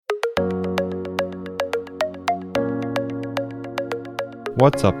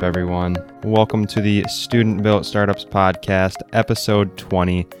What's up, everyone? Welcome to the Student Built Startups Podcast, episode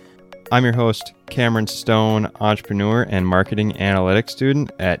 20. I'm your host, Cameron Stone, entrepreneur and marketing analytics student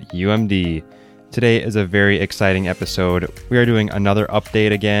at UMD. Today is a very exciting episode. We are doing another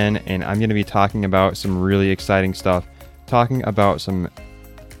update again, and I'm going to be talking about some really exciting stuff, talking about some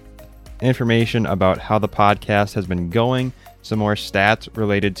information about how the podcast has been going, some more stats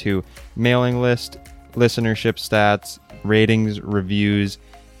related to mailing list, listenership stats, ratings, reviews,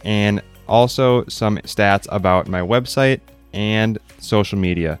 and also some stats about my website and social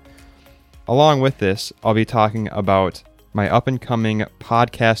media. Along with this, I'll be talking about my up-and-coming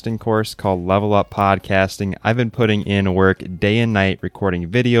podcasting course called Level Up Podcasting. I've been putting in work day and night recording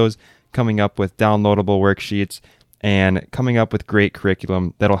videos, coming up with downloadable worksheets, and coming up with great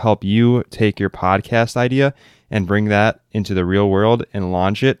curriculum that'll help you take your podcast idea and bring that into the real world and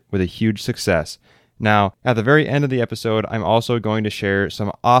launch it with a huge success. Now, at the very end of the episode, I'm also going to share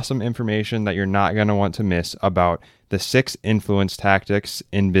some awesome information that you're not going to want to miss about the 6 influence tactics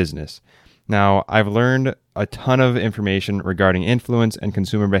in business. Now, I've learned a ton of information regarding influence and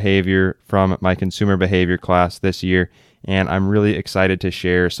consumer behavior from my consumer behavior class this year, and I'm really excited to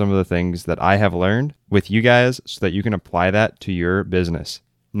share some of the things that I have learned with you guys so that you can apply that to your business.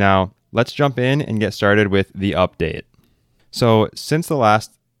 Now, let's jump in and get started with the update. So, since the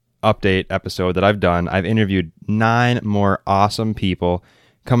last update episode that I've done, I've interviewed 9 more awesome people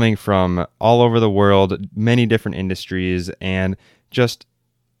coming from all over the world, many different industries, and just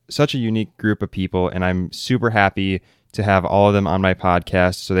such a unique group of people. And I'm super happy to have all of them on my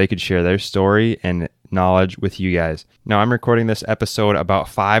podcast so they could share their story and knowledge with you guys. Now, I'm recording this episode about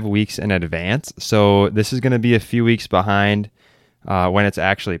 5 weeks in advance, so this is going to be a few weeks behind when it's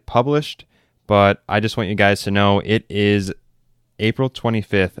actually published, but I just want you guys to know it is April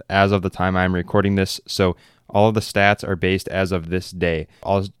 25th as of the time I'm recording this, so all of the stats are based as of this day.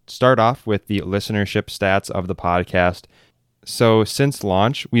 I'll start off with the listenership stats of the podcast. So since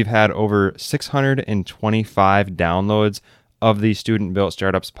launch, we've had over 625 downloads of the Student Built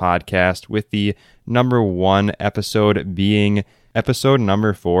Startups podcast, with the number 1 episode being episode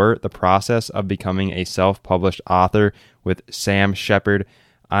number 4, The Process of Becoming a Self-Published Author with Sam Shepard.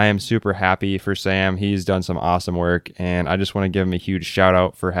 I am super happy for Sam. He's done some awesome work, and I just want to give him a huge shout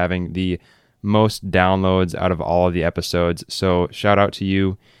out for having the most downloads out of all of the episodes. So shout out to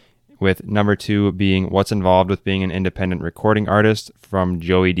you, with number 2 being What's Involved with Being an Independent Recording Artist from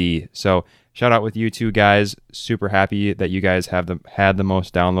Joey D. So shout out with you two guys. Super happy that you guys have had the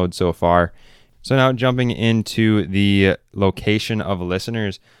most downloads so far. So now jumping into the location of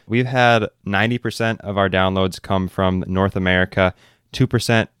listeners, we've had 90% of our downloads come from North America,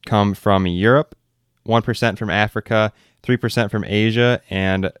 2% come from Europe, 1% from Africa, 3% from Asia,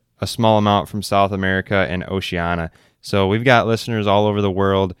 and a small amount from South America and Oceania. So we've got listeners all over the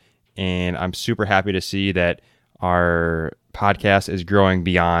world, and I'm super happy to see that our podcast is growing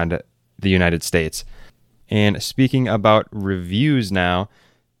beyond the United States. And speaking about reviews now,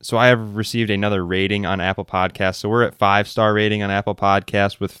 so I have received another rating on Apple Podcasts. So we're at 5-star rating on Apple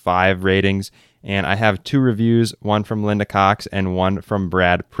Podcasts with 5 ratings. And I have 2 reviews, one from Linda Cox and one from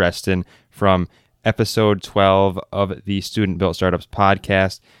Brad Preston from episode 12 of the Student Built Startups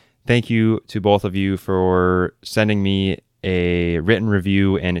podcast. Thank you to both of you for sending me a written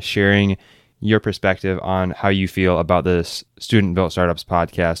review and sharing your perspective on how you feel about this Student Built Startups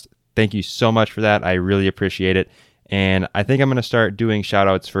podcast. Thank you so much for that. I really appreciate it. And I think I'm going to start doing shout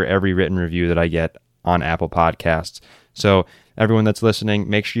outs for every written review that I get on Apple Podcasts. So everyone that's listening,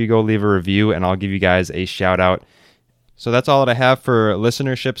 make sure you go leave a review and I'll give you guys a shout out. So that's all that I have for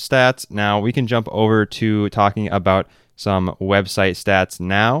listenership stats. Now we can jump over to talking about some website stats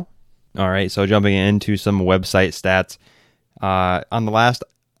now. All right, so jumping into some website stats. On the last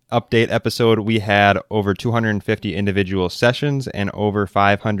update episode, we had over 250 individual sessions and over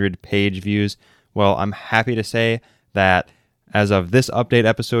 500 page views. Well, I'm happy to say that as of this update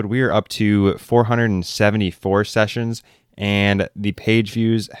episode, we are up to 474 sessions, and the page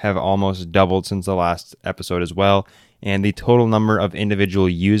views have almost doubled since the last episode as well. And the total number of individual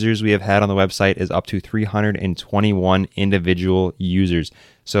users we have had on the website is up to 321 individual users.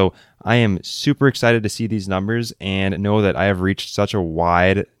 So I am super excited to see these numbers and know that I have reached such a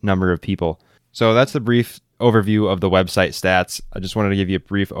wide number of people. So that's the brief overview of the website stats. I just wanted to give you a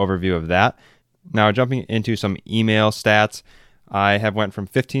brief overview of that. Now jumping into some email stats, I have went from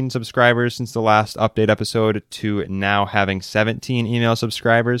 15 subscribers since the last update episode to now having 17 email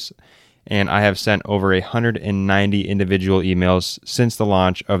subscribers. And I have sent over 190 individual emails since the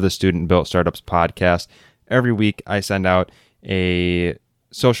launch of the Student Built Startups podcast. Every week I send out a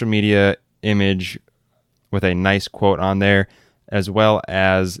social media image with a nice quote on there as well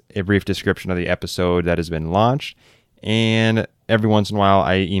as a brief description of the episode that has been launched. And every once in a while,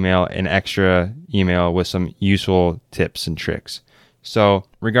 I email an extra email with some useful tips and tricks. So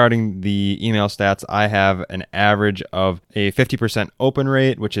regarding the email stats, I have an average of a 50% open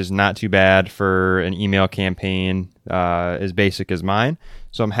rate, which is not too bad for an email campaign as basic as mine.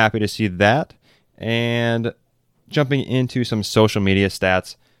 So I'm happy to see that. And jumping into some social media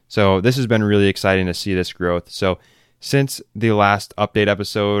stats. So this has been really exciting to see this growth. So since the last update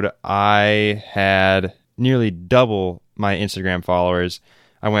episode, I had nearly double my Instagram followers.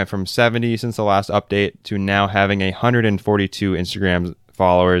 I went from 70 since the last update to now having 142 Instagram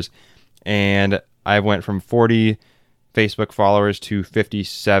followers. And I went from 40 Facebook followers to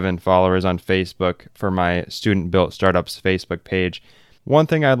 57 followers on Facebook for my Student Built Startups Facebook page. One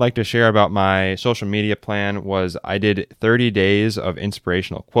thing I'd like to share about my social media plan was I did 30 days of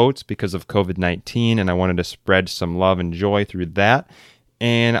inspirational quotes because of COVID-19, and I wanted to spread some love and joy through that.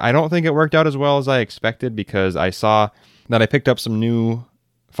 And I don't think it worked out as well as I expected because I saw that I picked up some new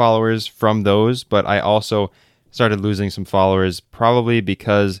followers from those, but I also started losing some followers probably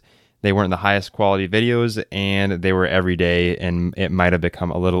because they weren't the highest quality videos and they were every day and it might have become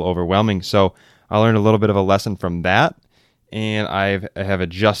a little overwhelming. So I learned a little bit of a lesson from that, and I have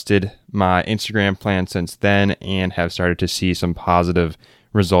adjusted my Instagram plan since then and have started to see some positive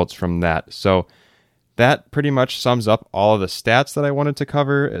results from that. So that pretty much sums up all of the stats that I wanted to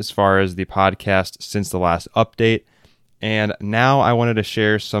cover as far as the podcast since the last update. And now I wanted to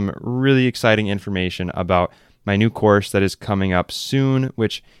share some really exciting information about my new course that is coming up soon,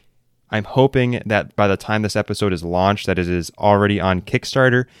 which I'm hoping that by the time this episode is launched, that it is already on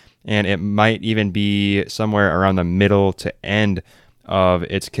Kickstarter, and it might even be somewhere around the middle to end of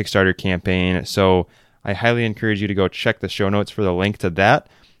its Kickstarter campaign. So I highly encourage you to go check the show notes for the link to that,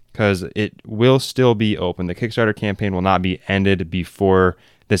 because it will still be open. The Kickstarter campaign will not be ended before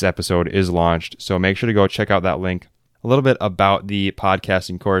this episode is launched. So make sure to go check out that link. A little bit about the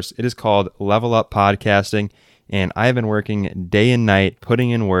podcasting course. It is called Level Up Podcasting, and I have been working day and night,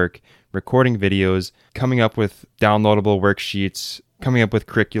 putting in work, recording videos, coming up with downloadable worksheets, coming up with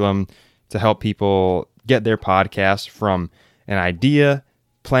curriculum to help people get their podcast from an idea,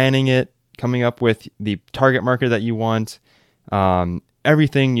 planning it, coming up with the target market that you want.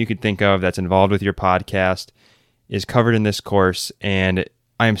 Everything you could think of that's involved with your podcast is covered in this course, and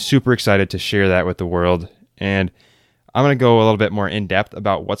I am super excited to share that with the world. And I'm going to go a little bit more in depth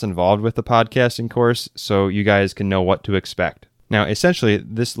about what's involved with the podcasting course so you guys can know what to expect. Now, essentially,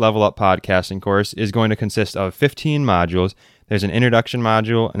 this Level Up Podcasting course is going to consist of 15 modules. There's an introduction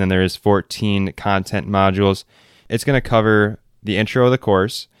module, and then there is 14 content modules. It's going to cover the intro of the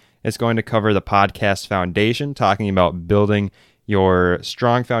course. It's going to cover the podcast foundation, talking about building your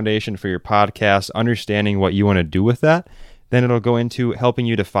strong foundation for your podcast, understanding what you want to do with that. Then it'll go into helping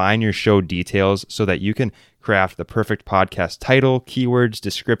you define your show details so that you can craft the perfect podcast title, keywords,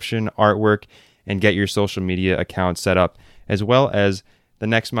 description, artwork, and get your social media account set up, as well as the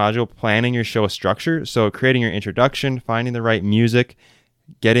next module, planning your show structure. So creating your introduction, finding the right music,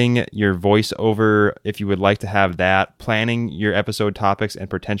 getting your voiceover if you would like to have that, planning your episode topics and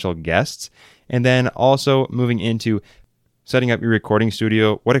potential guests, and then also moving into setting up your recording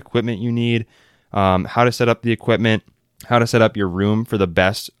studio, what equipment you need, how to set up the equipment, how to set up your room for the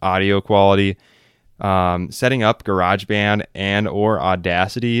best audio quality, setting up GarageBand and or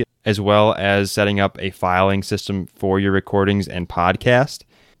Audacity, as well as setting up a filing system for your recordings and podcast.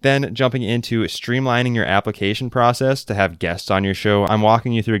 Then jumping into streamlining your application process to have guests on your show. I'm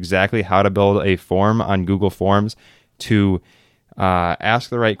walking you through exactly how to build a form on Google Forms to ask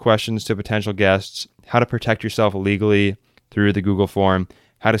the right questions to potential guests, how to protect yourself legally through the Google form,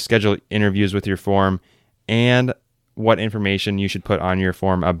 how to schedule interviews with your form, and what information you should put on your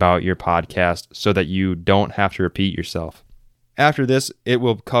form about your podcast so that you don't have to repeat yourself. After this, it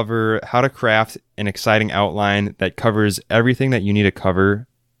will cover how to craft an exciting outline that covers everything that you need to cover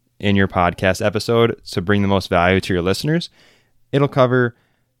in your podcast episode to bring the most value to your listeners. It'll cover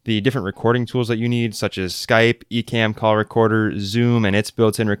the different recording tools that you need, such as Skype, Ecamm Call Recorder, Zoom and its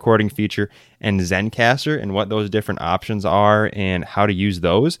built-in recording feature, and Zencastr and what those different options are and how to use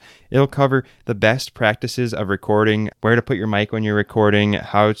those. It'll cover the best practices of recording, where to put your mic when you're recording,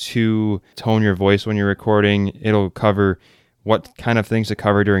 how to tone your voice when you're recording. It'll cover what kind of things to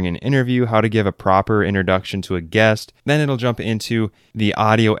cover during an interview, how to give a proper introduction to a guest. Then it'll jump into the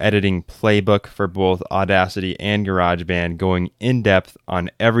audio editing playbook for both Audacity and GarageBand, going in depth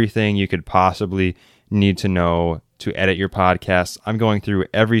on everything you could possibly need to know to edit your podcast. I'm going through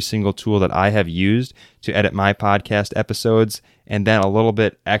every single tool that I have used to edit my podcast episodes, and then a little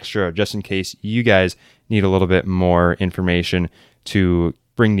bit extra just in case you guys need a little bit more information to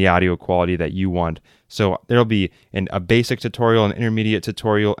bring the audio quality that you want. So there'll be a basic tutorial, an intermediate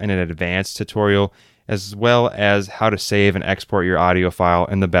tutorial, and an advanced tutorial, as well as how to save and export your audio file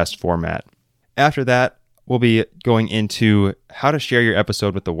in the best format. After that, we'll be going into how to share your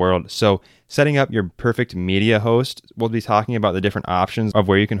episode with the world. So setting up your perfect media host, we'll be talking about the different options of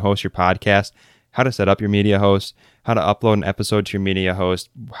where you can host your podcast, how to set up your media host, how to upload an episode to your media host,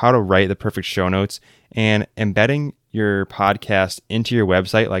 how to write the perfect show notes, and embedding your podcast into your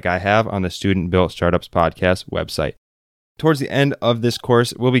website like I have on the Student Built Startups Podcast website. Towards the end of this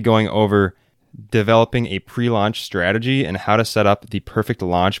course, we'll be going over developing a pre-launch strategy and how to set up the perfect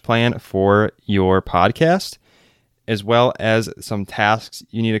launch plan for your podcast, as well as some tasks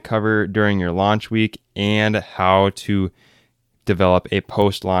you need to cover during your launch week and how to develop a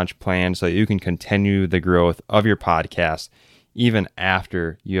post-launch plan so that you can continue the growth of your podcast even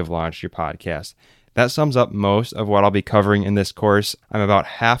after you have launched your podcast. That sums up most of what I'll be covering in this course. I'm about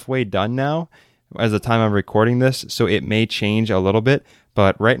halfway done now as the time I'm recording this, so it may change a little bit,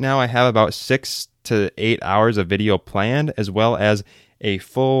 but right now I have about 6 to 8 hours of video planned, as well as a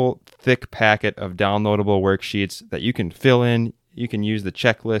full thick packet of downloadable worksheets that you can fill in. You can use the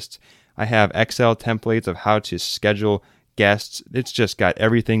checklists. I have Excel templates of how to schedule guests. It's just got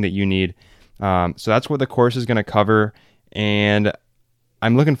everything that you need. So that's what the course is going to cover, and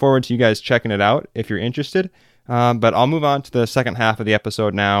I'm looking forward to you guys checking it out if you're interested. But I'll move on to the second half of the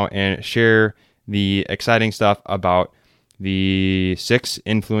episode now and share the exciting stuff about the 6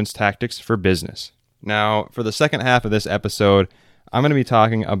 influence tactics for business. Now, for the second half of this episode, I'm going to be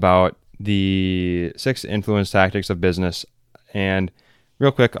talking about the 6 influence tactics of business. And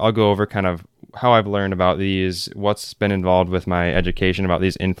real quick, I'll go over kind of how I've learned about these, what's been involved with my education about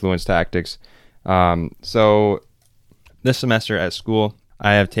these influence tactics. So this semester at school,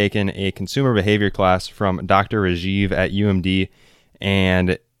 I have taken a consumer behavior class from Dr. Rajiv at UMD,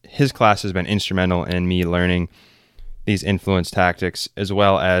 and his class has been instrumental in me learning these influence tactics, as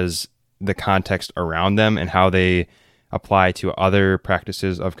well as the context around them and how they apply to other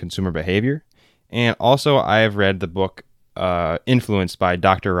practices of consumer behavior. And also, I have read the book Influence by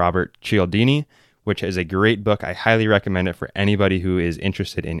Dr. Robert Cialdini, which is a great book. I highly recommend it for anybody who is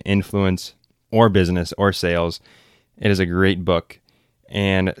interested in influence or business or sales. It is a great book.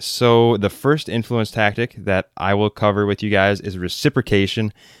 And so the first influence tactic that I will cover with you guys is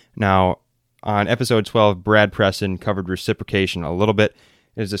reciprocation. Now, on episode 12, Brad Preston covered reciprocation a little bit.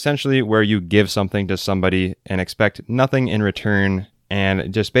 It is essentially where you give something to somebody and expect nothing in return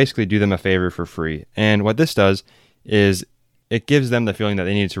and just basically do them a favor for free. And what this does is it gives them the feeling that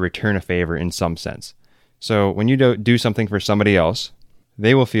they need to return a favor in some sense. So when you do something for somebody else,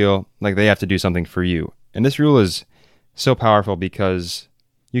 they will feel like they have to do something for you. And this rule is so powerful because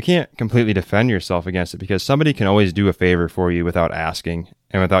you can't completely defend yourself against it, because somebody can always do a favor for you without asking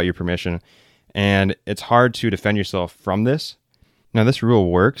and without your permission. And it's hard to defend yourself from this. Now, this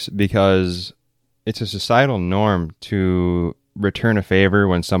rule works because it's a societal norm to return a favor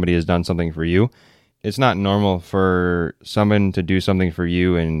when somebody has done something for you. It's not normal for someone to do something for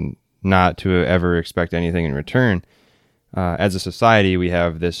you and not to ever expect anything in return. As a society, we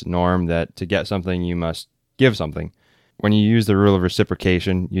have this norm that to get something, you must give something. When you use the rule of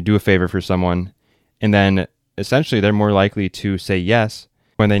reciprocation, you do a favor for someone, and then essentially they're more likely to say yes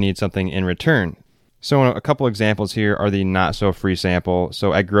when they need something in return. So a couple examples here are the not so free sample.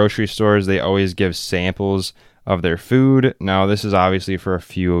 So at grocery stores, they always give samples of their food. Now, this is obviously for a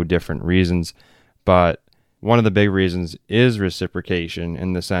few different reasons, but one of the big reasons is reciprocation,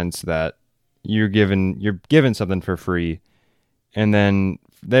 in the sense that you're given something for free, and then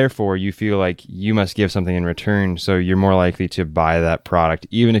therefore you feel like you must give something in return, so you're more likely to buy that product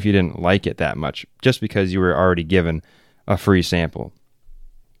even if you didn't like it that much, just because you were already given a free sample.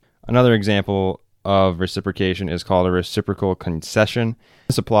 Another example of reciprocation is called a reciprocal concession.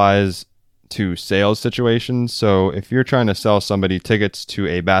 This applies to sales situations. So if you're trying to sell somebody tickets to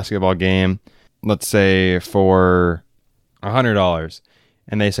a basketball game, let's say for $100,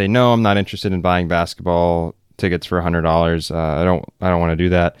 and they say, no, I'm not interested in buying basketball tickets for $100. I don't want to do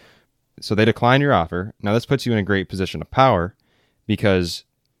that. So they decline your offer. Now this puts you in a great position of power, because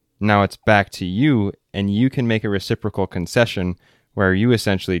now it's back to you, and you can make a reciprocal concession where you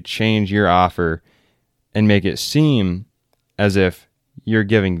essentially change your offer and make it seem as if you're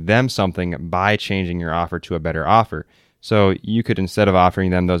giving them something by changing your offer to a better offer. So you could, instead of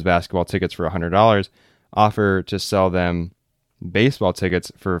offering them those basketball tickets for $100, offer to sell them baseball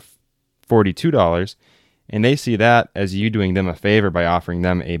tickets for $42, And they see that as you doing them a favor by offering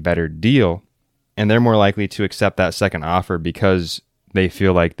them a better deal. And they're more likely to accept that second offer because they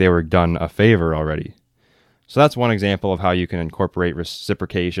feel like they were done a favor already. So that's one example of how you can incorporate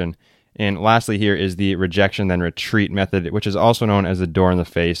reciprocation. And lastly here is the rejection then retreat method, which is also known as the door in the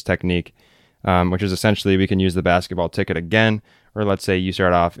face technique, which is essentially we can use the basketball ticket again. Or let's say you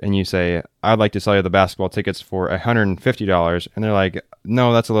start off and you say, I'd like to sell you the basketball tickets for $150. And they're like,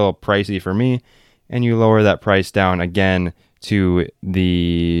 no, that's a little pricey for me. And you lower that price down again to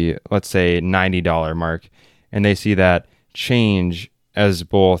the, let's say, $90 mark. And they see that change as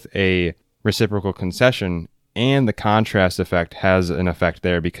both a reciprocal concession and the contrast effect has an effect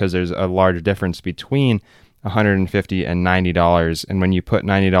there because there's a large difference between $150 and $90. And when you put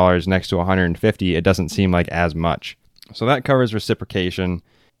 $90 next to $150, it doesn't seem like as much. So that covers reciprocation.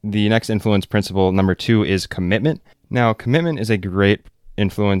 The next influence principle, number 2, is commitment. Now, commitment is a great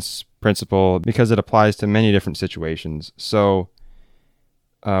influence principle because it applies to many different situations. So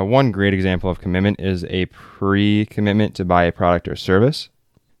one great example of commitment is a pre-commitment to buy a product or service.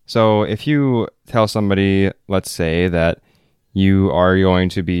 So if you tell somebody, let's say, that you are going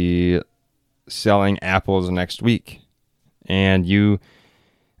to be selling apples next week, and you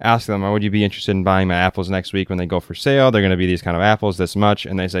ask them, would you be interested in buying my apples next week when they go for sale? They're going to be these kind of apples, this much.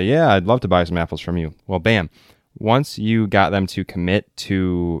 And they say, yeah, I'd love to buy some apples from you. Well, bam. Once you got them to commit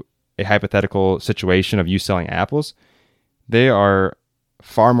to a hypothetical situation of you selling apples, they are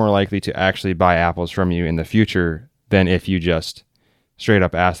far more likely to actually buy apples from you in the future than if you just straight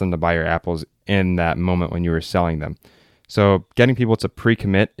up asked them to buy your apples in that moment when you were selling them. So getting people to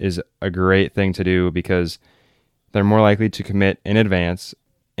pre-commit is a great thing to do because they're more likely to commit in advance.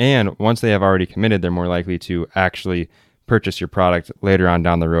 And once they have already committed, they're more likely to actually purchase your product later on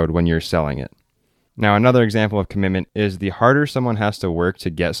down the road when you're selling it. Now, another example of commitment is the harder someone has to work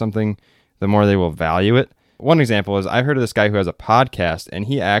to get something, the more they will value it. One example is I've heard of this guy who has a podcast, and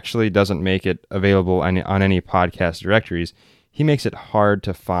he actually doesn't make it available on any podcast directories. He makes it hard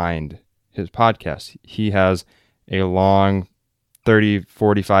to find his podcast. He has a long 30,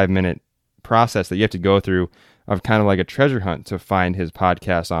 45-minute process that you have to go through of kind of like a treasure hunt to find his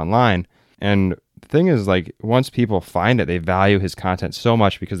podcast online. And the thing is, like, once people find it, they value his content so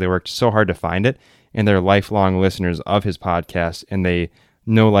much because they worked so hard to find it, and they're lifelong listeners of his podcast, and they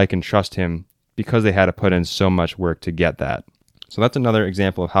know, like, and trust him because they had to put in so much work to get that. So that's another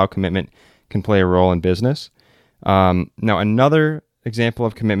example of how commitment can play a role in business. Now, another example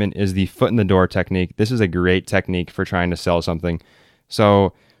of commitment is the foot in the door technique. This is a great technique for trying to sell something.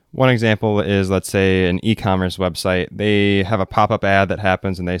 So one example is, let's say, an e-commerce website. They have a pop-up ad that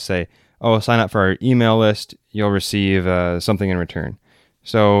happens and they say, oh, sign up for our email list. You'll receive something in return.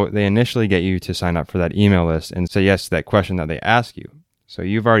 So they initially get you to sign up for that email list and say yes to that question that they ask you. So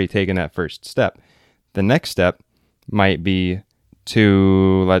you've already taken that first step. The next step might be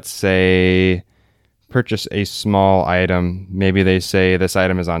to, let's say, purchase a small item. Maybe they say this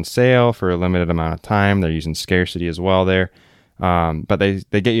item is on sale for a limited amount of time. They're using scarcity as well there. But they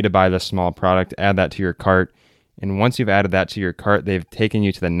get you to buy this small product, add that to your cart. And once you've added that to your cart, they've taken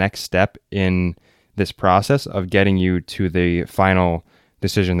you to the next step in this process of getting you to the final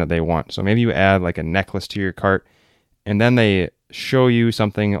decision that they want. So maybe you add like a necklace to your cart, and then they show you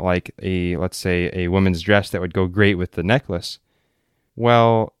something like let's say a woman's dress that would go great with the necklace.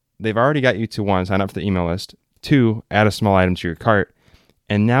 Well, they've already got you to 1, sign up for the email list, 2, add a small item to your cart,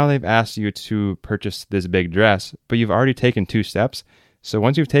 and now they've asked you to purchase this big dress, but you've already taken 2 steps. So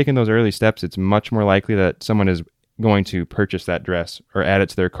once you've taken those early steps, it's much more likely that someone is going to purchase that dress or add it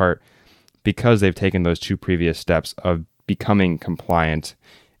to their cart because they've taken those 2 previous steps of becoming compliant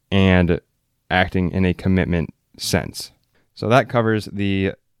and acting in a commitment sense. So that covers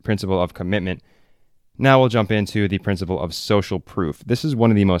the principle of commitment. Now we'll jump into the principle of social proof. This is one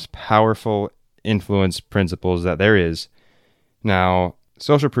of the most powerful influence principles that there is. Now,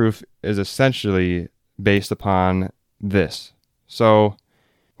 social proof is essentially based upon this. So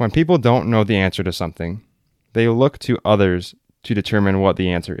when people don't know the answer to something, they look to others to determine what the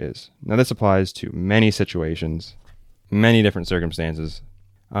answer is. Now, this applies to many situations, many different circumstances.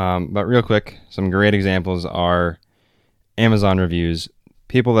 But real quick, some great examples are Amazon reviews.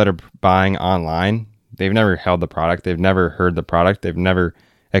 People that are buying online, they've never held the product, they've never heard the product, they've never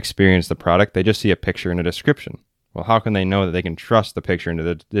experienced the product, they just see a picture and a description. Well, how can they know that they can trust the picture and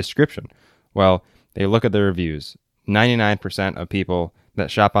the description? Well, they look at the reviews. 99% of people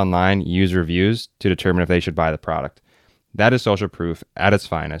that shop online use reviews to determine if they should buy the product. That is social proof at its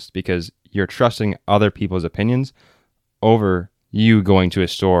finest because you're trusting other people's opinions over you going to a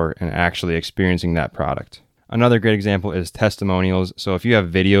store and actually experiencing that product. Another great example is testimonials. So if you have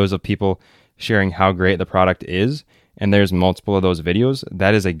videos of people sharing how great the product is, and there's multiple of those videos,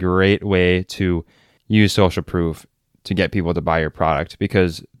 that is a great way to use social proof to get people to buy your product,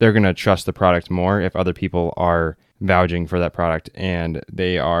 because they're going to trust the product more if other people are vouching for that product and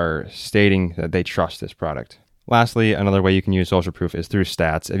they are stating that they trust this product. Lastly, another way you can use social proof is through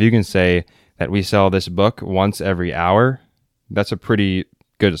stats. If you can say that we sell this book once every hour, that's a pretty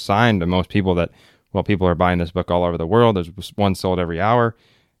good sign to most people that, well, people are buying this book all over the world. There's one sold every hour.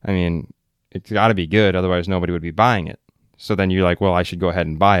 I mean, it's got to be good. Otherwise, nobody would be buying it. So then you're like, well, I should go ahead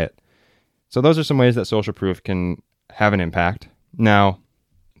and buy it. So those are some ways that social proof can have an impact. Now,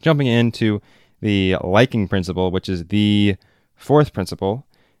 jumping into the liking principle, which is the fourth principle.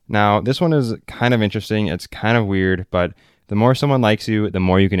 Now, this one is kind of interesting. It's kind of weird, but the more someone likes you, the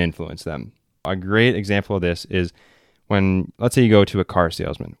more you can influence them. A great example of this is when, let's say you go to a car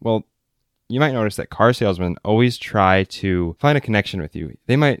salesman. Well, you might notice that car salesmen always try to find a connection with you.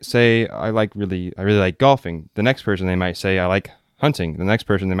 They might say, I really like golfing. The next person, they might say, I like hunting. The next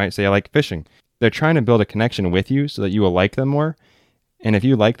person, they might say, I like fishing. They're trying to build a connection with you so that you will like them more. And if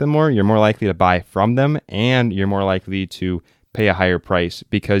you like them more, you're more likely to buy from them, and you're more likely to pay a higher price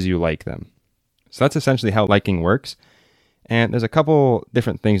because you like them. So that's essentially how liking works. And there's a couple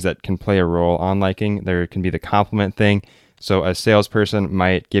different things that can play a role on liking. There can be the compliment thing. So a salesperson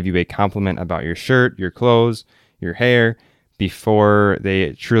might give you a compliment about your shirt, your clothes, your hair before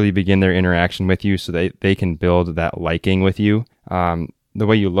they truly begin their interaction with you, so they can build that liking with you. The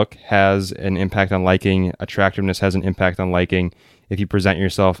way you look has an impact on liking. Attractiveness has an impact on liking. If you present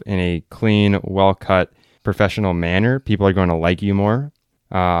yourself in a clean, well-cut, professional manner, people are going to like you more.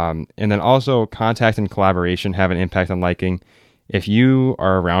 And then also contact and collaboration have an impact on liking. If you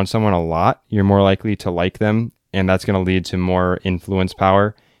are around someone a lot, you're more likely to like them, and that's going to lead to more influence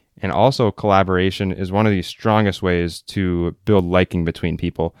power. And also collaboration is one of the strongest ways to build liking between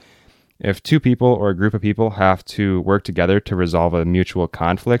people. If two people or a group of people have to work together to resolve a mutual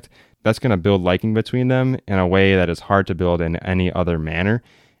conflict, that's going to build liking between them in a way that is hard to build in any other manner.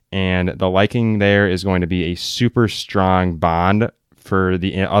 And the liking there is going to be a super strong bond for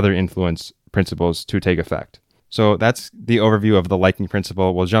the other influence principles to take effect. So that's the overview of the liking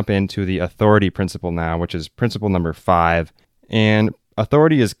principle. We'll jump into the authority principle now, which is principle number 5. And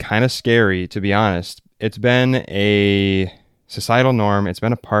authority is kind of scary, to be honest. It's been a societal norm. It's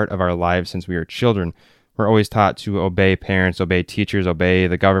been a part of our lives since we were children. We're always taught to obey parents, obey teachers, obey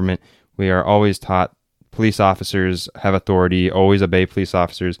the government. We are always taught police officers have authority, always obey police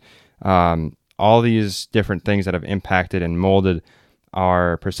officers. All these different things that have impacted and molded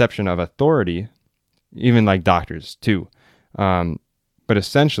our perception of authority, even like doctors too. But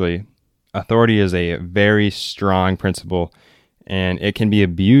essentially, authority is a very strong principle, and it can be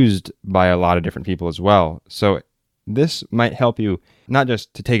abused by a lot of different people as well. So this might help you not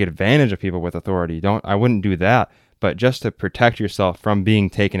just to take advantage of people with authority. I wouldn't do that, but just to protect yourself from being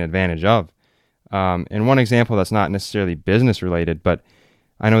taken advantage of. And one example that's not necessarily business related, but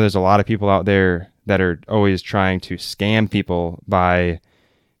I know there's a lot of people out there that are always trying to scam people by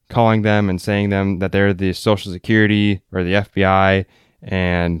calling them and saying them that they're the Social Security or the FBI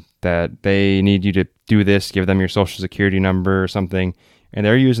and that they need you to do this, give them your Social Security number or something. And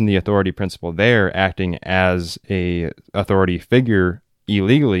they're using the authority principle there, acting as a authority figure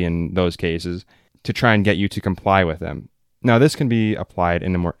illegally in those cases to try and get you to comply with them. Now, this can be applied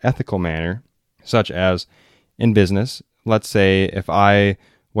in a more ethical manner, such as in business. Let's say if I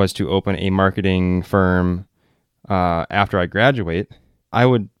was to open a marketing firm after I graduate, I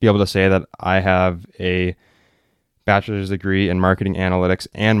would be able to say that I have a bachelor's degree in marketing analytics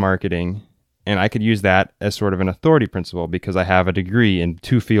and marketing, and I could use that as sort of an authority principle because I have a degree in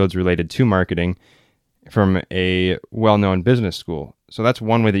 2 fields related to marketing from a well-known business school. So that's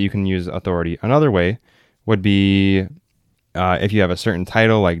one way that you can use authority. Another way would be if you have a certain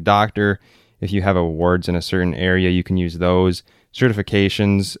title like doctor, if you have awards in a certain area, you can use those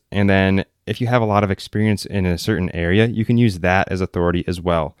certifications. And then if you have a lot of experience in a certain area, you can use that as authority as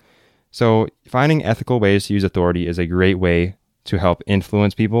well. So finding ethical ways to use authority is a great way to help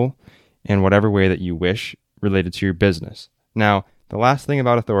influence people in whatever way that you wish related to your business. Now, the last thing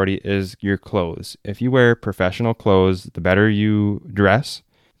about authority is your clothes. If you wear professional clothes, the better you dress,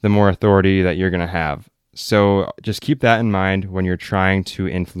 the more authority that you're going to have. So just keep that in mind when you're trying to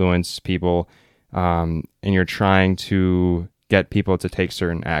influence people and you're trying to get people to take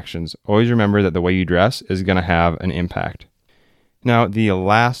certain actions. Always remember that the way you dress is going to have an impact. Now, the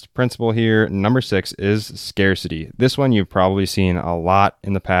last principle here, number 6, is scarcity. This one you've probably seen a lot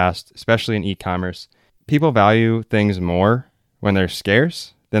in the past, especially in e-commerce. People value things more when they're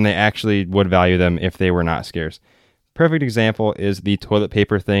scarce than they actually would value them if they were not scarce. Perfect example is the toilet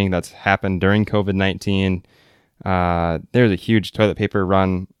paper thing that's happened during COVID-19. There's a huge toilet paper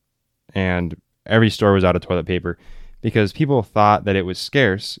run, and every store was out of toilet paper because people thought that it was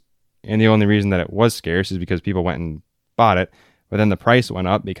scarce. And the only reason that it was scarce is because people went and bought it. But then the price went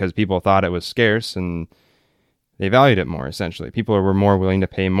up because people thought it was scarce and they valued it more, essentially. People were more willing to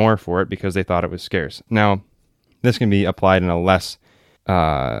pay more for it because they thought it was scarce. Now, this can be applied in a less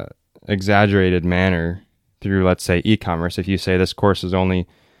exaggerated manner through, let's say, e-commerce. If you say this course is only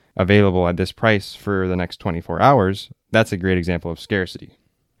available at this price for the next 24 hours, that's a great example of scarcity.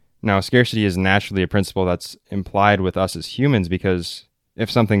 Now, scarcity is naturally a principle that's implied with us as humans because if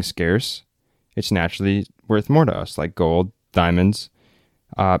something's scarce, it's naturally worth more to us, like gold, diamonds,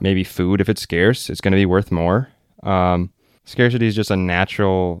 maybe food. If it's scarce, it's going to be worth more. Scarcity is just a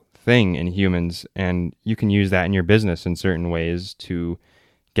natural thing in humans, and you can use that in your business in certain ways to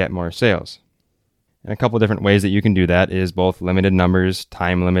get more sales. And a couple of different ways that you can do that is both limited numbers,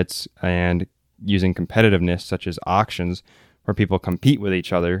 time limits, and using competitiveness, such as auctions, where people compete with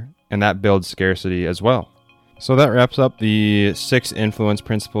each other, and that builds scarcity as well. So that wraps up the 6 influence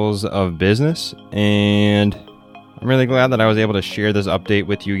principles of business, and I'm really glad that I was able to share this update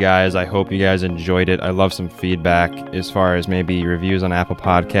with you guys. I hope you guys enjoyed it. I love some feedback as far as maybe reviews on Apple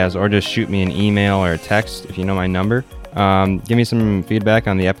Podcasts, or just shoot me an email or a text if you know my number. Give me some feedback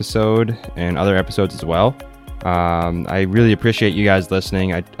on the episode and other episodes as well. I really appreciate you guys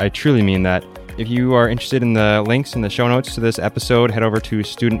listening. I truly mean that. If you are interested in the links in the show notes to this episode, head over to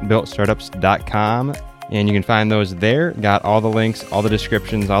studentbuiltstartups.com and you can find those there. Got all the links, all the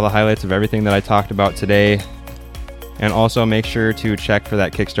descriptions, all the highlights of everything that I talked about today. And also make sure to check for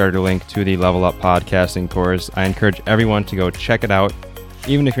that Kickstarter link to the Level Up podcasting course. I encourage everyone to go check it out,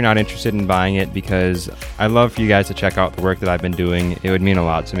 even if you're not interested in buying it, because I'd love for you guys to check out the work that I've been doing. It would mean a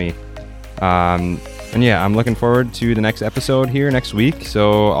lot to me. And yeah, I'm looking forward to the next episode here next week,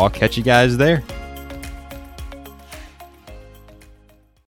 so I'll catch you guys there.